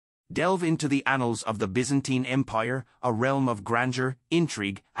delve into the annals of the Byzantine Empire, a realm of grandeur,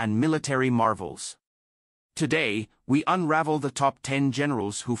 intrigue, and military marvels. Today, we unravel the top 10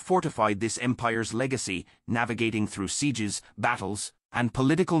 generals who fortified this empire's legacy, navigating through sieges, battles, and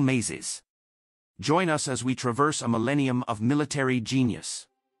political mazes. Join us as we traverse a millennium of military genius.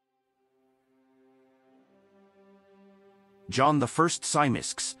 John I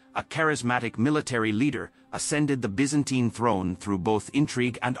Tzimiskes, a charismatic military leader, ascended the Byzantine throne through both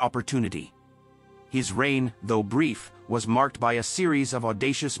intrigue and opportunity. His reign, though brief, was marked by a series of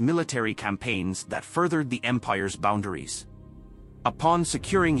audacious military campaigns that furthered the empire's boundaries. Upon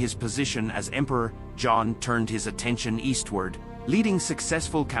securing his position as emperor, John turned his attention eastward, leading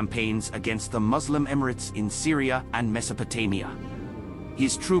successful campaigns against the Muslim emirates in Syria and Mesopotamia.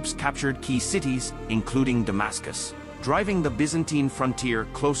 His troops captured key cities, including Damascus, driving the Byzantine frontier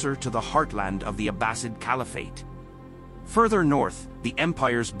closer to the heartland of the Abbasid Caliphate. Further north, the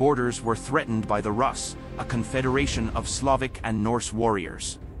empire's borders were threatened by the Rus, a confederation of Slavic and Norse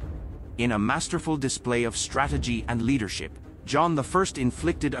warriors. In a masterful display of strategy and leadership, John I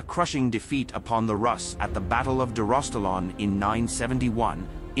inflicted a crushing defeat upon the Rus at the Battle of Dorostalon in 971,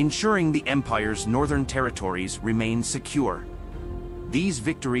 ensuring the empire's northern territories remained secure. These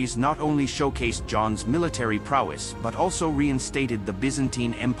victories not only showcased John's military prowess but also reinstated the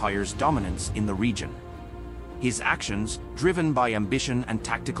Byzantine Empire's dominance in the region. His actions, driven by ambition and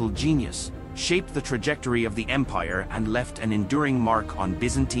tactical genius, shaped the trajectory of the empire and left an enduring mark on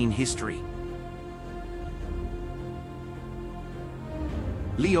Byzantine history.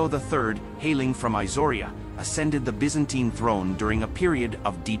 Leo III, hailing from Isauria, ascended the Byzantine throne during a period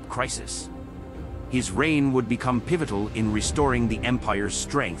of deep crisis. His reign would become pivotal in restoring the empire's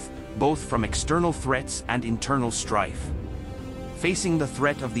strength, both from external threats and internal strife. Facing the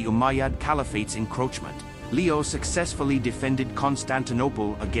threat of the Umayyad Caliphate's encroachment, Leo successfully defended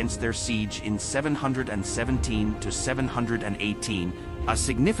Constantinople against their siege in 717 to 718, a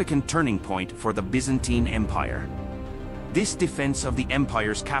significant turning point for the Byzantine Empire. This defense of the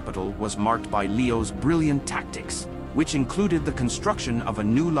empire's capital was marked by Leo's brilliant tactics, which included the construction of a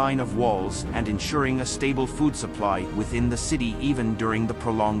new line of walls and ensuring a stable food supply within the city even during the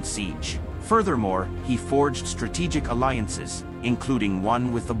prolonged siege. Furthermore, he forged strategic alliances, including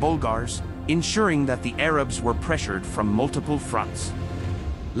one with the Bulgars, ensuring that the Arabs were pressured from multiple fronts.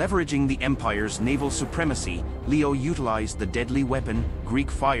 Leveraging the empire's naval supremacy, Leo utilized the deadly weapon,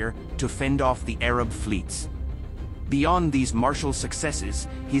 Greek fire, to fend off the Arab fleets. Beyond these martial successes,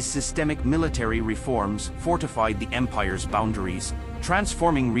 his systemic military reforms fortified the empire's boundaries,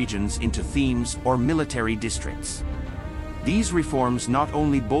 transforming regions into themes or military districts. These reforms not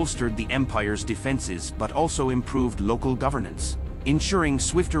only bolstered the empire's defenses but also improved local governance, ensuring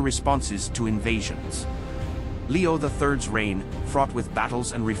swifter responses to invasions. Leo III's reign, fraught with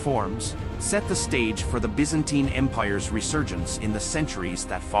battles and reforms, set the stage for the Byzantine Empire's resurgence in the centuries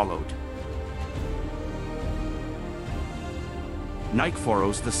that followed.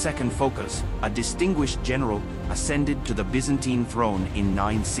 Nikephoros II Phocas, a distinguished general, ascended to the Byzantine throne in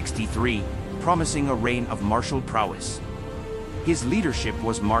 963, promising a reign of martial prowess. His leadership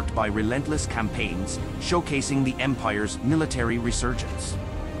was marked by relentless campaigns, showcasing the empire's military resurgence.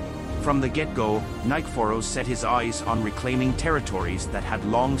 From the get-go, Nikephoros set his eyes on reclaiming territories that had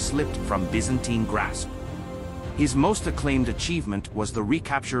long slipped from Byzantine grasp. His most acclaimed achievement was the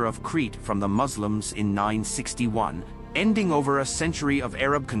recapture of Crete from the Muslims in 961, ending over a century of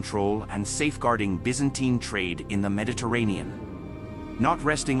Arab control and safeguarding Byzantine trade in the Mediterranean. Not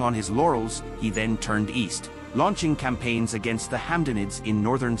resting on his laurels, he then turned east, launching campaigns against the Hamdanids in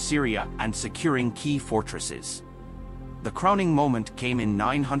northern Syria and securing key fortresses. The crowning moment came in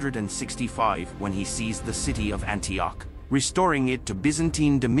 965 when he seized the city of Antioch, restoring it to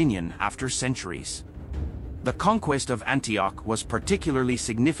Byzantine dominion after centuries. The conquest of Antioch was particularly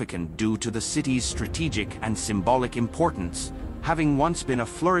significant due to the city's strategic and symbolic importance, having once been a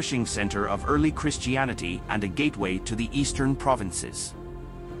flourishing center of early Christianity and a gateway to the eastern provinces.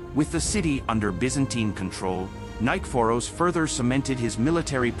 With the city under Byzantine control, Nikephoros further cemented his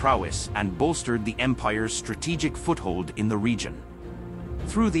military prowess and bolstered the empire's strategic foothold in the region.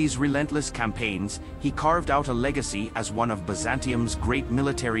 Through these relentless campaigns, he carved out a legacy as one of Byzantium's great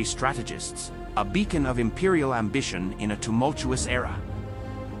military strategists, a beacon of imperial ambition in a tumultuous era.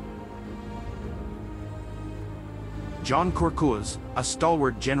 John Kourkouas, a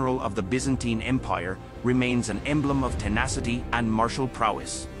stalwart general of the Byzantine Empire, remains an emblem of tenacity and martial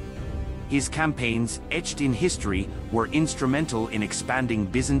prowess. His campaigns, etched in history, were instrumental in expanding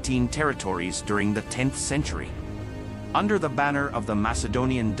Byzantine territories during the 10th century. Under the banner of the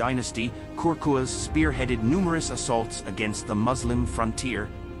Macedonian dynasty, Kourkouas spearheaded numerous assaults against the Muslim frontier,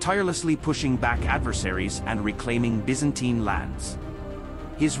 tirelessly pushing back adversaries and reclaiming Byzantine lands.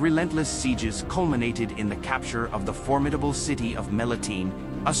 His relentless sieges culminated in the capture of the formidable city of Melitene,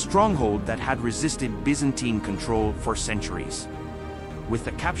 a stronghold that had resisted Byzantine control for centuries. With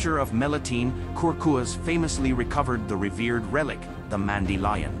the capture of Melitene, Kourkouas famously recovered the revered relic, the Mandi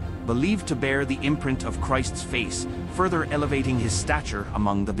lion, believed to bear the imprint of Christ's face, further elevating his stature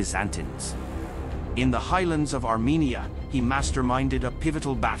among the Byzantines. In the highlands of Armenia, he masterminded a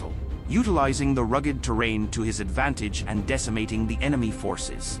pivotal battle, utilizing the rugged terrain to his advantage and decimating the enemy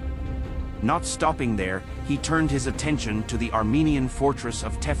forces. Not stopping there, he turned his attention to the Armenian fortress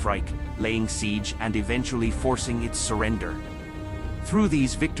of Tefrik, laying siege and eventually forcing its surrender. Through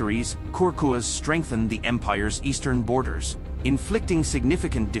these victories, Kourkouas strengthened the empire's eastern borders, inflicting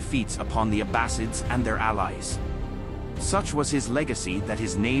significant defeats upon the Abbasids and their allies. Such was his legacy that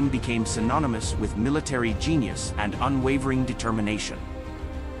his name became synonymous with military genius and unwavering determination.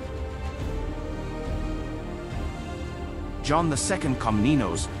 John II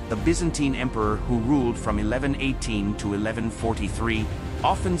Komnenos, the Byzantine emperor who ruled from 1118 to 1143,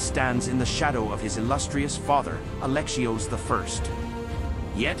 often stands in the shadow of his illustrious father, Alexios I.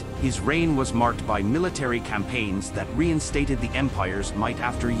 Yet, his reign was marked by military campaigns that reinstated the empire's might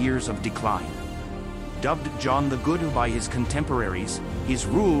after years of decline. Dubbed John the Good by his contemporaries, his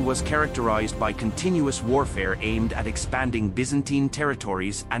rule was characterized by continuous warfare aimed at expanding Byzantine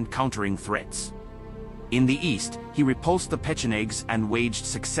territories and countering threats. In the east, he repulsed the Pechenegs and waged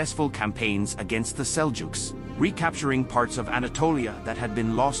successful campaigns against the Seljuks, recapturing parts of Anatolia that had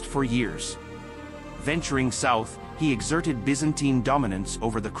been lost for years. Venturing south, he exerted Byzantine dominance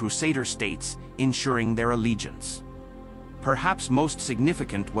over the Crusader states, ensuring their allegiance. Perhaps most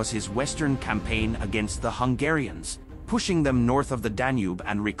significant was his western campaign against the Hungarians, pushing them north of the Danube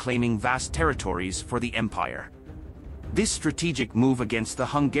and reclaiming vast territories for the empire. This strategic move against the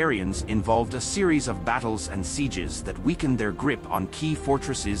Hungarians involved a series of battles and sieges that weakened their grip on key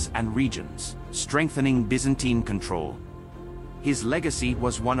fortresses and regions, strengthening Byzantine control. His legacy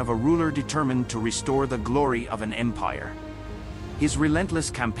was one of a ruler determined to restore the glory of an empire. His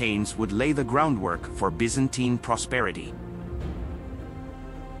relentless campaigns would lay the groundwork for Byzantine prosperity.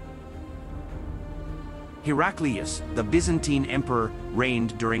 Heraclius, the Byzantine emperor,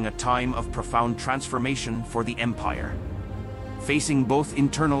 reigned during a time of profound transformation for the empire. Facing both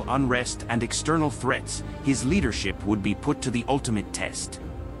internal unrest and external threats, his leadership would be put to the ultimate test.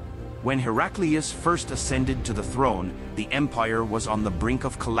 When Heraclius first ascended to the throne, the empire was on the brink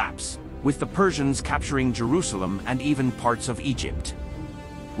of collapse, with the Persians capturing Jerusalem and even parts of Egypt.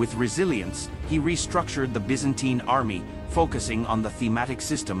 With resilience, he restructured the Byzantine army, focusing on the thematic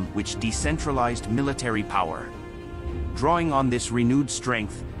system which decentralized military power. Drawing on this renewed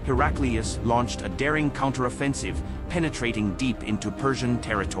strength, Heraclius launched a daring counteroffensive, penetrating deep into Persian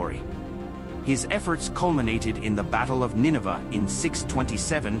territory. His efforts culminated in the Battle of Nineveh in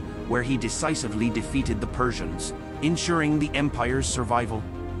 627, where he decisively defeated the Persians, ensuring the empire's survival.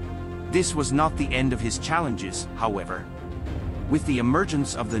 This was not the end of his challenges, however. With the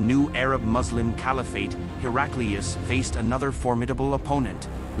emergence of the new Arab Muslim Caliphate, Heraclius faced another formidable opponent,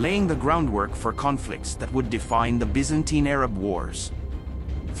 laying the groundwork for conflicts that would define the Byzantine-Arab wars.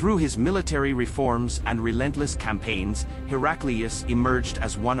 Through his military reforms and relentless campaigns, Heraclius emerged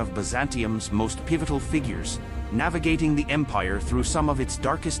as one of Byzantium's most pivotal figures, navigating the empire through some of its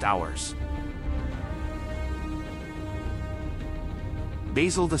darkest hours.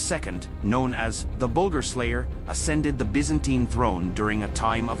 Basil II, known as the Bulgar Slayer, ascended the Byzantine throne during a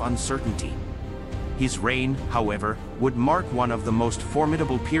time of uncertainty. His reign, however, would mark one of the most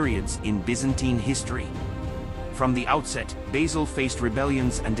formidable periods in Byzantine history. From the outset, Basil faced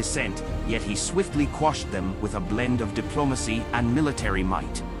rebellions and dissent, yet he swiftly quashed them with a blend of diplomacy and military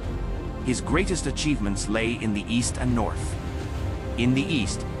might. His greatest achievements lay in the east and north. In the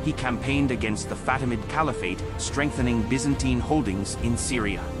east, he campaigned against the Fatimid Caliphate, strengthening Byzantine holdings in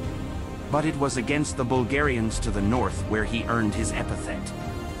Syria. But it was against the Bulgarians to the north where he earned his epithet.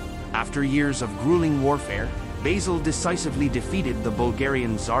 After years of grueling warfare, Basil decisively defeated the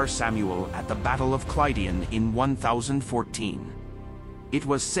Bulgarian Tsar Samuel at the Battle of Kleidion in 1014. It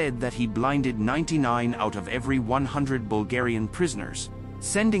was said that he blinded 99 out of every 100 Bulgarian prisoners,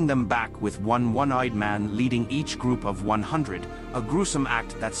 sending them back with one one-eyed man leading each group of 100, a gruesome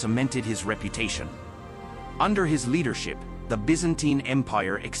act that cemented his reputation. Under his leadership, the Byzantine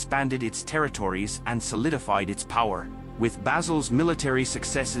Empire expanded its territories and solidified its power, with Basil's military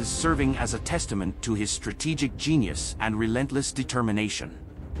successes serving as a testament to his strategic genius and relentless determination.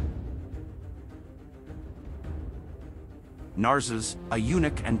 Narses, a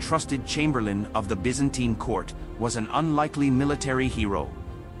eunuch and trusted chamberlain of the Byzantine court, was an unlikely military hero.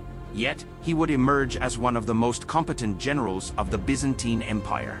 Yet, he would emerge as one of the most competent generals of the Byzantine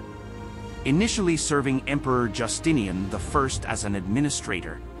Empire. Initially serving Emperor Justinian I as an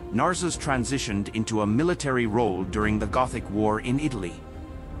administrator, Narses transitioned into a military role during the Gothic War in Italy.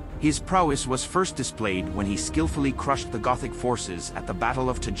 His prowess was first displayed when he skillfully crushed the Gothic forces at the Battle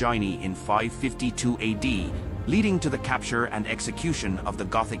of Teligni in 552 AD, leading to the capture and execution of the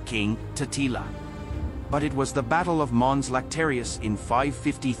Gothic king, Totila. But it was the Battle of Mons Lactarius in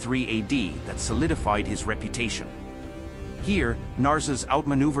 553 AD that solidified his reputation. Here, Narses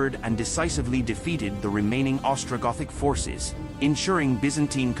outmaneuvered and decisively defeated the remaining Ostrogothic forces, ensuring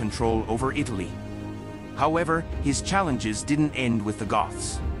Byzantine control over Italy. However, his challenges didn't end with the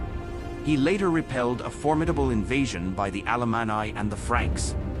Goths. He later repelled a formidable invasion by the Alemanni and the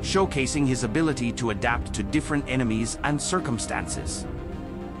Franks, showcasing his ability to adapt to different enemies and circumstances.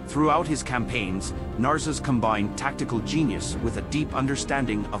 Throughout his campaigns, Narses combined tactical genius with a deep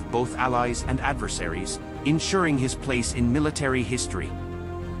understanding of both allies and adversaries, ensuring his place in military history.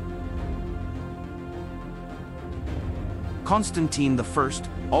 Constantine I,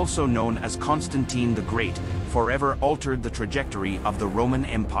 also known as Constantine the Great, forever altered the trajectory of the Roman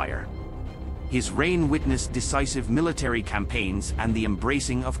Empire. His reign witnessed decisive military campaigns and the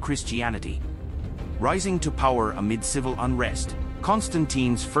embracing of Christianity. Rising to power amid civil unrest,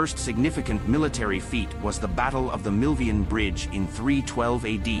 Constantine's first significant military feat was the Battle of the Milvian Bridge in 312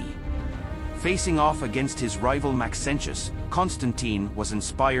 AD. Facing off against his rival Maxentius, Constantine was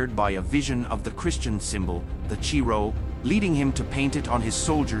inspired by a vision of the Christian symbol, the Chi-Rho, leading him to paint it on his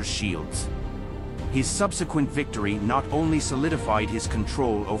soldiers' shields. His subsequent victory not only solidified his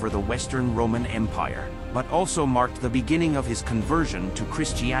control over the Western Roman Empire, but also marked the beginning of his conversion to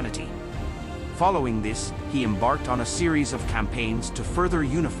Christianity. Following this, he embarked on a series of campaigns to further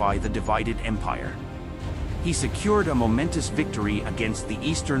unify the divided empire. He secured a momentous victory against the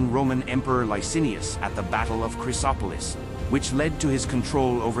Eastern Roman Emperor Licinius at the Battle of Chrysopolis, which led to his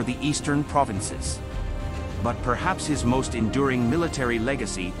control over the eastern provinces. But perhaps his most enduring military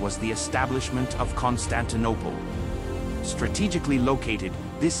legacy was the establishment of Constantinople. Strategically located,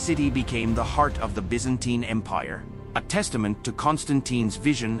 this city became the heart of the Byzantine Empire, a testament to Constantine's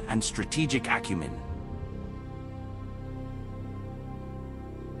vision and strategic acumen.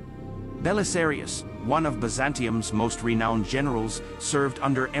 Belisarius, one of Byzantium's most renowned generals, served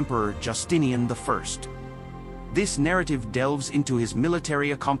under Emperor Justinian I. This narrative delves into his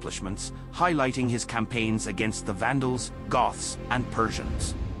military accomplishments, highlighting his campaigns against the Vandals, Goths, and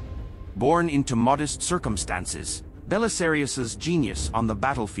Persians. Born into modest circumstances, Belisarius's genius on the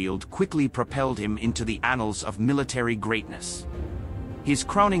battlefield quickly propelled him into the annals of military greatness. His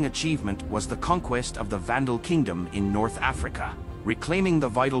crowning achievement was the conquest of the Vandal kingdom in North Africa, reclaiming the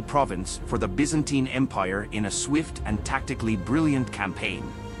vital province for the Byzantine Empire in a swift and tactically brilliant campaign.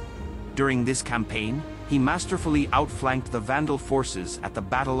 During this campaign, he masterfully outflanked the Vandal forces at the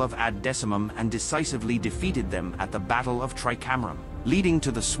Battle of Ad Decimum and decisively defeated them at the Battle of Tricameron, leading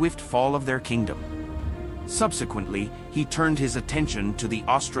to the swift fall of their kingdom. Subsequently, he turned his attention to the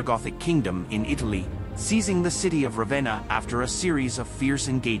Ostrogothic kingdom in Italy, seizing the city of Ravenna after a series of fierce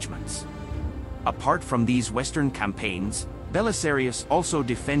engagements. Apart from these western campaigns, Belisarius also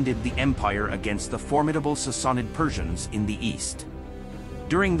defended the empire against the formidable Sassanid Persians in the east.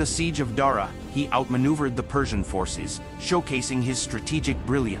 During the siege of Dara, he outmaneuvered the Persian forces, showcasing his strategic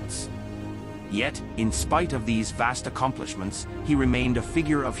brilliance. Yet, in spite of these vast accomplishments, he remained a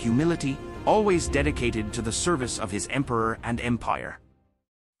figure of humility, always dedicated to the service of his emperor and empire.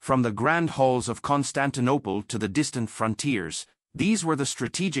 From the grand halls of Constantinople to the distant frontiers, these were the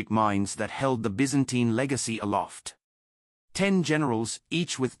strategic minds that held the Byzantine legacy aloft. 10 generals,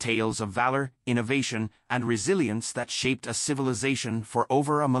 each with tales of valor, innovation, and resilience that shaped a civilization for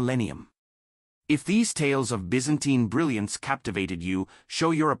over a millennium. If these tales of Byzantine brilliance captivated you,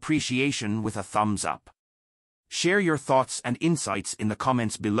 show your appreciation with a thumbs up. Share your thoughts and insights in the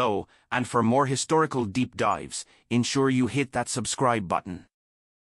comments below, and for more historical deep dives, ensure you hit that subscribe button.